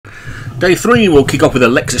Day 3 will kick off with a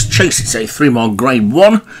Lexus Chase. It's a 3-mile grade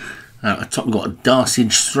 1. At the top we've got a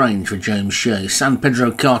Darsage Strange for James Shea, San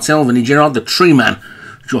Pedro Cartel, Vinnie Gerard, the Tree Man,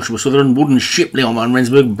 Joshua Sutherland, Wooden Ship, Leon Van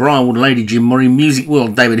Rensburg, Briarwood Lady, Jim Murray, Music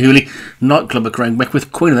World, David Hooley, Nightclubber, Craig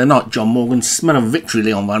Beckwith, Queen of the Night, John Morgan, Smell of Victory,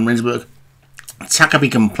 Leon Van Rensburg,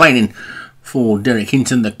 Takapi Complaining for Derek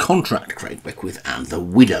Hinton, The Contract, Craig Beckwith, and The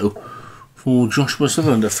Widow for Joshua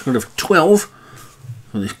Sutherland. A field of 12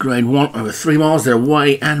 for this grade 1 over 3 miles. They're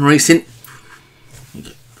away and racing.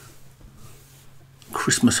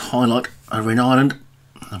 Christmas highlight over in Ireland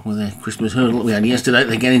with their Christmas hurdle that we had yesterday.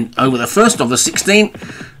 They're getting over the first of the 16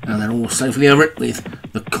 and they're all safely over it with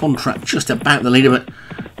The Contract just about the leader, but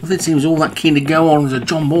nothing seems all that keen to go on. There's a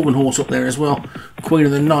John Morgan horse up there as well, Queen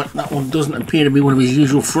of the Night. That one doesn't appear to be one of his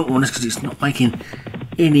usual front runners because it's not making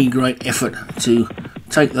any great effort to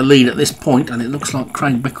take the lead at this point, and it looks like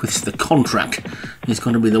Craig Beckwith's The Contract is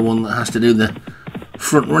going to be the one that has to do the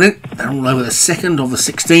front running. They're all over the second of the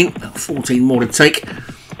 16, 14 more to take,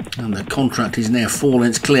 and The Contract is now 4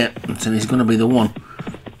 lengths clear, so he's going to be the one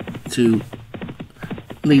to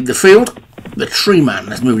lead the field. The Tree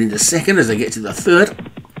Man is moving into second as they get to the third,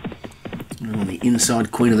 and on the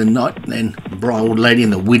inside Queen of the Night, then Briarwood Lady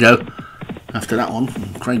and The Widow after that one.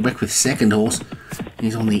 And Craig Beckwith's second horse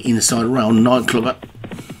is on the inside rail, Nightclubber.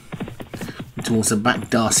 Towards the back,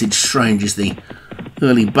 Darsage Strange is the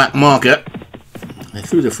early back marker. They're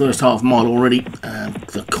through the first half mile already.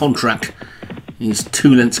 The Contract is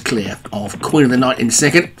 2 lengths clear of Queen of the Night in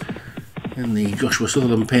second, and the Joshua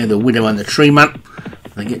Sutherland pair, The Widow and the Tree Man.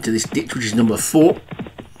 They get to this ditch, which is number 4,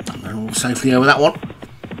 and they're all safely over that one.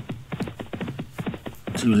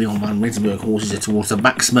 2 Leon Van Rensburg horses are towards the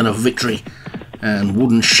back, Smell of Victory and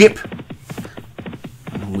Wooden Ship,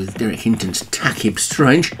 with Derek Hinton's Takib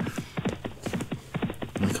Strange.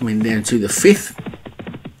 They're coming down to the 5th.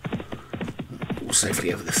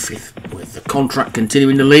 Safely over the 5th, with The Contract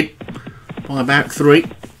continuing to lead by about 3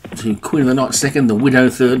 to Queen of the Night second, The Widow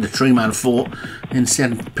third, the Tree Man 4, then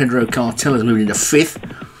San Pedro Cartel is moving into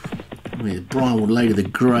 5th, with Briarwood Lady the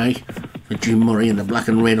grey for Jim Murray and the black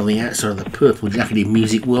and red on the outside of the purple jacketed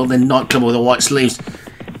Music World. Then Nightclubber with the white sleeves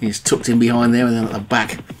is tucked in behind there, and then at the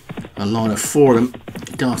back a line of 4 of them.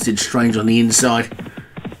 Darsage Strange on the inside,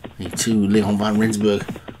 the 2 Leon Van Rensburg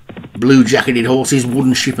blue jacketed horses,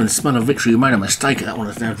 Wooden Ship and Smell of Victory, who made a mistake at that one,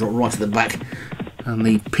 has now dropped right to the back, and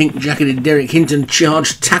the pink jacketed Derek Hinton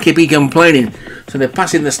charged Takapi Complaining. So they're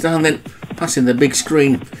passing the stand, then passing the big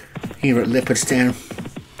screen here at Leopardstown,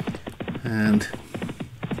 and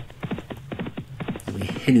they'll be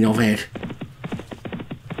heading off out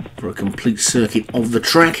for a complete circuit of the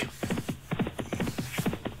track.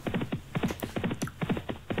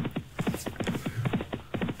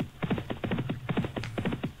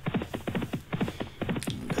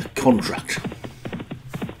 Contract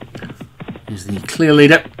is the clear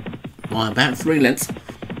leader by about 3 lengths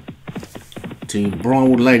to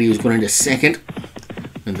Briarwood Lady, who's gone into second,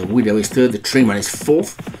 and The Widow is third, the Tree Man is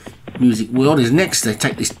 4th, Music World is next. They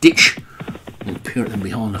take this ditch and appear at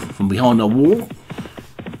them from behind a wall.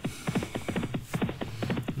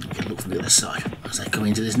 You can look from the other side as they come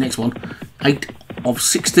into this next one. 8 of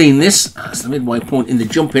 16 this, that's the midway point in the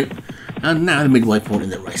jumping, and now the midway point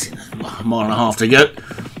in the racing. A mile and a half to go.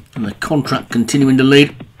 And The Contract continuing to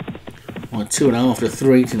lead by 2.5 to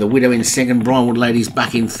 3 to The Widow in second, Briarwood Lady's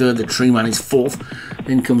back in third, the Tree Man is 4th.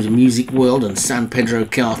 Then comes Music World and San Pedro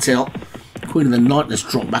Cartel. Queen of the Night has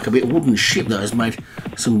dropped back a bit. Wooden Ship though has made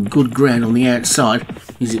some good ground on the outside.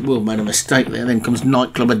 Music World made a mistake there. Then comes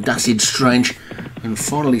Nightclubber, Darsage Strange, and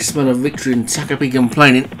finally Smell of Victory and Takapi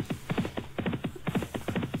Complaining.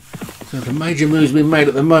 So the major moves being made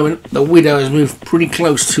at the moment. The Widow has moved pretty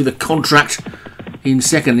close to The Contract in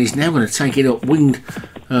second. He's now going to take it up.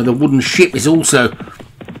 The Wooden Ship is also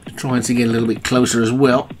trying to get a little bit closer as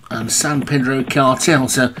well, and San Pedro Cartel.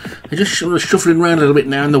 So they're just sort of shuffling around a little bit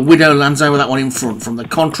now, and The Widow lands over that one in front from The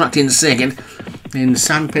Contract in second. Then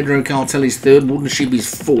San Pedro Cartel is third, Wooden Ship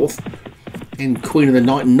is 4th, then Queen of the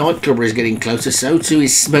Night, Nightclubber is getting closer, so too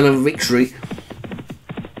is Smell of Victory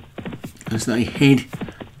as they head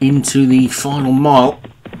into the final mile.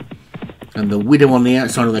 And The Widow on the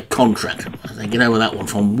outside of The Contract as they get over that one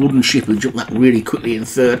from Wooden Ship, who jumped that really quickly in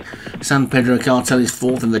third. San Pedro Cartel is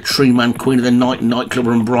 4th, and the Tree Man, Queen of the Night,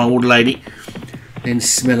 Nightclubber and Briarwood Lady. Then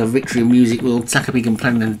Smell of Victory, Music World, Takapi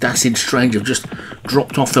Complaining and Darsage Strange have just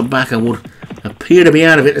dropped off the back and would appear to be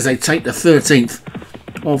out of it as they take the 13th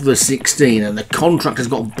of the 16. And The Contract has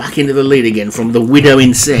got back into the lead again from The Widow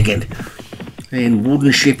in second. Then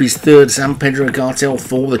Wooden Ship is third, San Pedro Cartel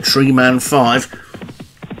 4, the Tree Man 5.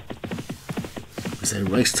 As they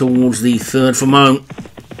race towards the third from home.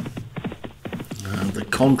 The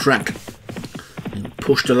Contract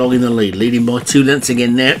pushed along in the lead, leading by 2 lengths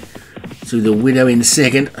again now. To the Widow in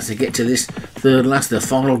second as they get to this third last, the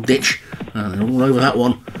final ditch. And they're all over that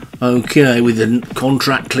one. Okay, with the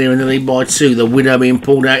Contract clearing the lead by 2. The Widow being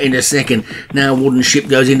pulled out into second. Now Wooden Ship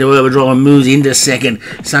goes into overdrive and moves into second.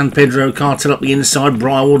 San Pedro Cartel up the inside.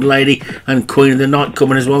 Briarwood Lady and Queen of the Night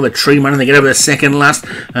coming as well. The Tree Man, and they get over the second last.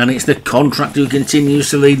 And it's the Contract who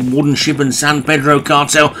continues to lead Wooden Ship and San Pedro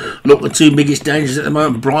Cartel. Look, the 2 biggest dangers at the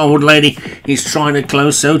moment. Briarwood Lady is trying to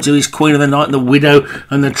close. So too is Queen of the Night, the Widow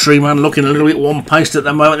and the Tree Man looking a little bit one-paced at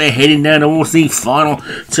the moment. They're heading down towards the final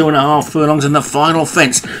 2.5 furlongs and the final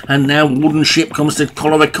fence. And now Wooden Ship comes to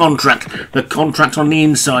collar the Contract. The Contract on the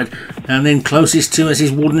inside. And then closest to us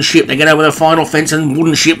is Wooden Ship. They get over the final fence and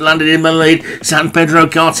Wooden Ship landed in the lead. San Pedro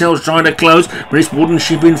Cartel's trying to close, but it's Wooden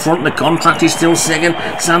Ship in front. The Contract is still second.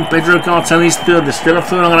 San Pedro Cartel is third. There's still a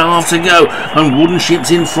furlong and a half to go. And Wooden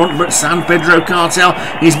Ship's in front, but San Pedro Cartel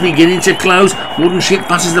is beginning to close. Wooden Ship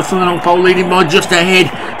passes the furlong pole, leading by just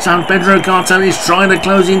ahead. San Pedro Cartel is trying to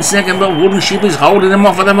close in second, but Wooden Ship is holding them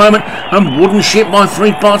off at the moment. And Wooden Ship by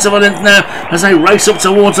 3 parts of a length now as they race up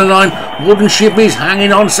towards the line. Wooden Ship is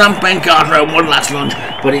hanging on. San Pedro one last lunge,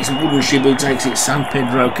 but it's Wooden Ship who takes it. San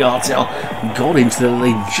Pedro Cartel got into the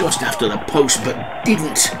lead just after the post, but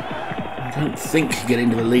didn't, I don't think, get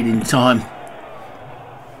into the lead in time.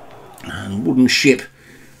 And Wooden Ship,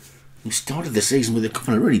 who started the season with a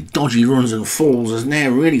couple of really dodgy runs and falls, has now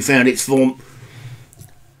really found its form.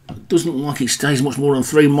 It doesn't look like it stays much more than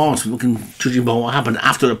 3 miles, judging by what happened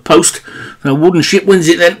after the post. So Wooden Ship wins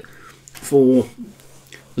it then for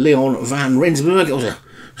Leon van Rensburg. It was a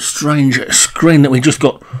strange screen that we just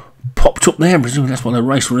got popped up there. Presumably that's what the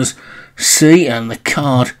race runners see, and the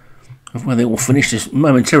card of where they all finished has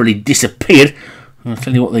momentarily disappeared. I'll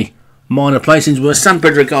tell you what the minor placings were. San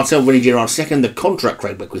Pedro Cartel, Willie Gerard second, the Contract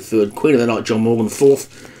Craig Beck with third, Queen of the Night John Morgan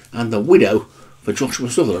fourth, and the Widow for Joshua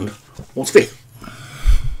Sutherland was fifth.